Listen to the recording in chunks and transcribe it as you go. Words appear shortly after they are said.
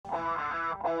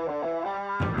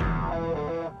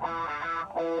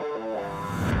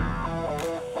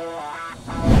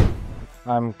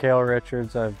I'm Cale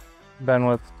Richards. I've been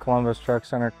with Columbus Truck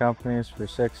Center Companies for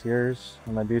 6 years.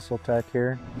 I'm a diesel tech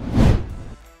here.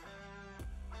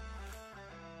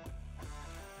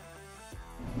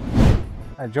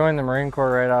 I joined the Marine Corps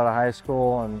right out of high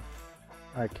school, and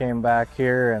I came back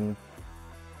here and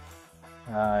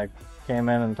I came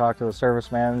in and talked to the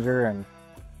service manager, and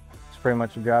it's pretty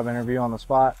much a job interview on the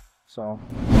spot. So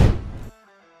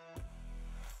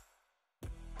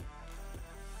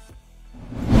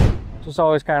just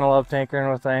always kind of love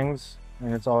tinkering with things. I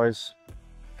mean, it's always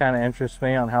kind of interests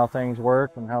me on how things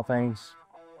work and how things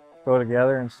go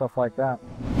together and stuff like that.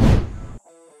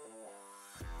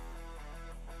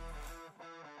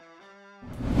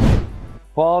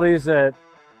 Qualities that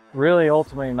really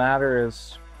ultimately matter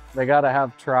is they got to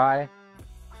have try, and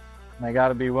they got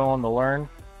to be willing to learn.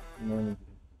 I mean,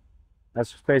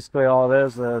 that's basically all it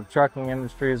is. The trucking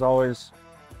industry is always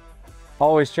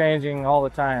changing all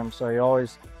the time, so you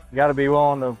got to be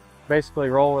willing to basically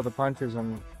roll with the punches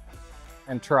and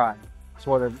try. That's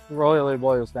what it really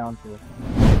boils down to.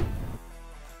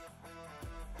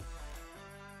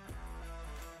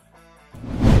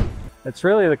 It's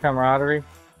really the camaraderie.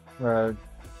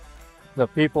 The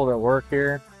people that work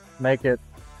here make it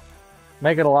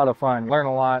a lot of fun. Learn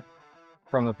a lot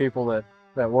from the people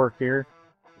that work here,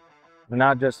 and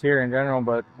not just here in general,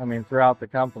 but I mean throughout the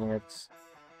company.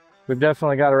 We've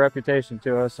definitely got a reputation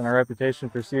to us, and our reputation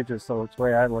precedes us, so it's the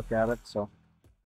way I look at it. So